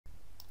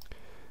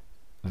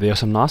There are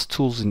some nice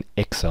tools in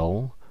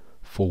Excel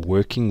for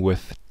working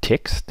with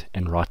text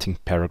and writing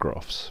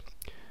paragraphs.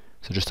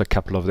 So just a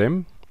couple of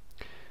them.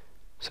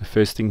 So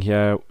first thing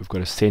here, we've got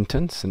a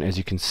sentence, and as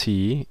you can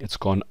see, it's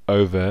gone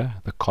over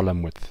the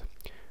column width.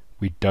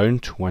 We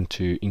don't want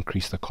to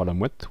increase the column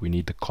width, we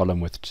need the column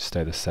width to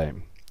stay the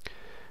same.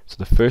 So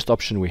the first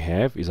option we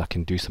have is I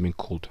can do something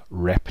called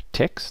wrap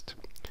text.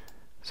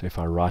 So if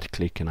I right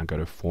click and I go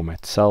to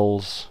format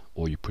cells,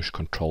 or you push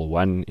Control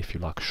 1 if you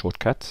like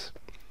shortcuts,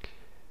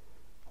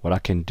 what I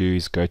can do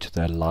is go to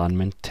the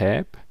alignment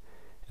tab,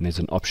 and there's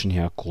an option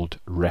here called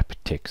wrap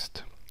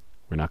text.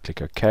 When I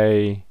click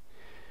OK,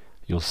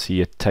 you'll see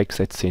it takes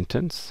that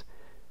sentence,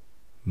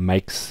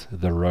 makes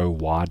the row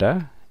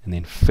wider, and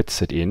then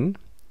fits it in.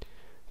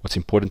 What's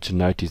important to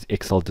note is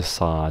Excel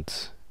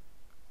decides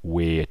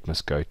where it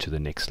must go to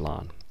the next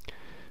line.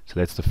 So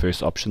that's the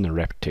first option, the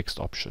wrap text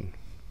option.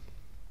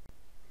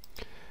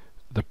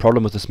 The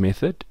problem with this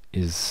method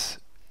is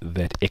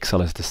that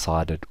Excel has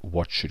decided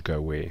what should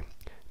go where.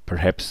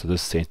 Perhaps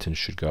this sentence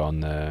should go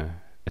on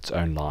its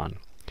own line.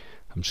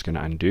 I'm just going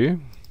to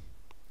undo.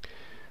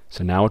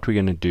 So now what we're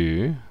going to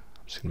do,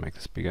 I'm just going to make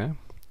this bigger,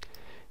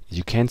 is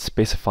you can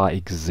specify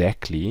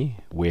exactly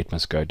where it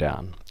must go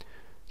down.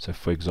 So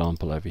for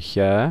example over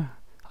here,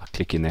 I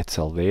click in that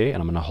cell there, and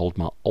I'm going to hold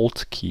my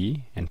Alt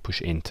key and push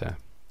Enter.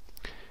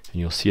 And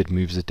you'll see it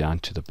moves it down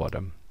to the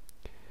bottom.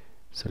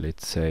 So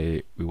let's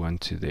say we want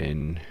to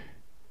then,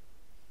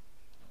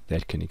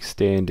 that can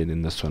extend, and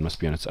then this one must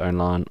be on its own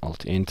line,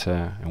 Alt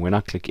Enter, and when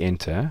I click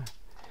Enter,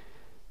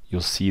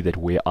 you'll see that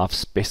where I've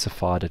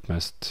specified it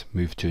must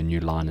move to a new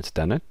line, it's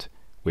done it.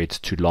 Where it's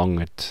too long,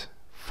 it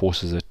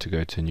forces it to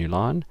go to a new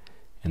line,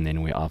 and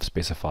then where I've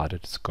specified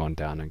it, it's gone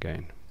down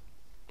again.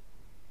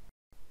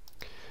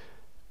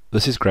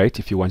 This is great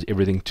if you want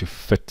everything to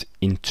fit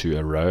into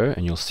a row,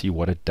 and you'll see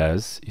what it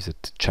does is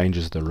it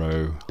changes the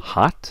row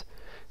height,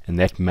 and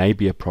that may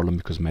be a problem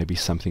because maybe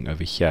something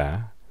over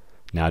here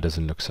now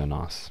doesn't look so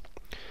nice.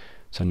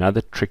 So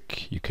another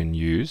trick you can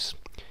use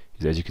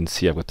is, as you can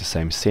see, I've got the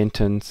same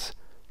sentence.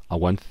 I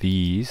want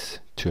these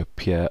to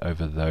appear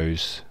over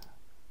those,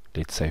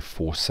 let's say,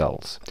 4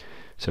 cells.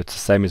 So it's the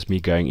same as me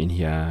going in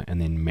here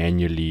and then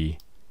manually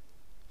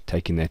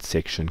taking that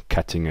section,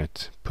 cutting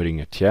it, putting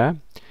it here,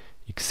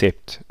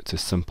 except it's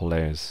as simple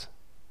as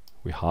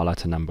we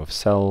highlight a number of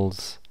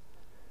cells,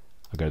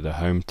 I go to the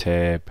Home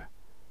tab,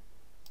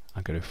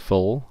 I go to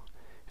Fill,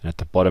 and at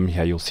the bottom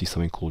here you'll see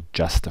something called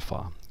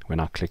Justify.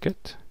 When I click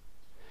it,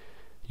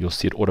 you'll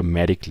see it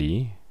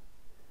automatically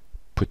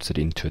puts it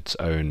into its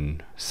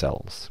own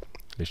cells.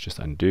 Let's just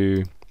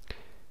undo.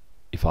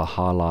 If I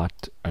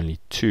highlight only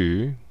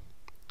 2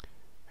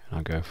 and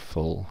I go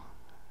Fill,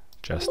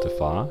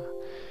 Justify,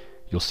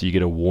 you'll see you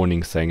get a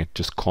warning saying it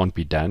just can't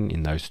be done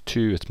in those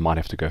 2, it might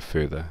have to go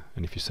further.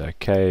 And if you say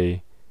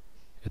OK,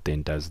 it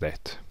then does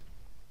that.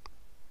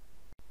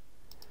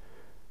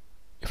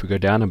 If we go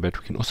down a bit,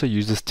 we can also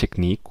use this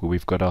technique where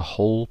we've got a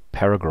whole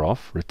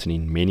paragraph written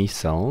in many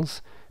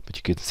cells, but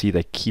you can see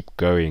they keep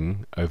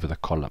going over the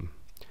column.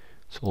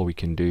 So all we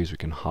can do is we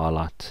can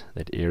highlight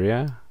that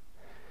area,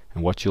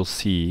 and what you'll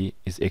see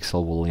is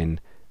Excel will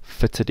then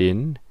fit it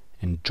in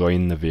and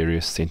join the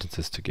various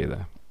sentences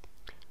together.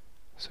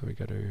 So we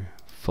go to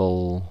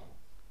Fill,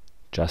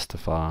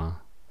 Justify,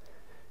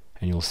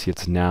 and you'll see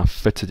it's now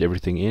fitted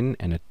everything in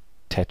and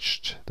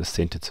attached the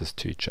sentences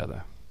to each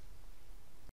other.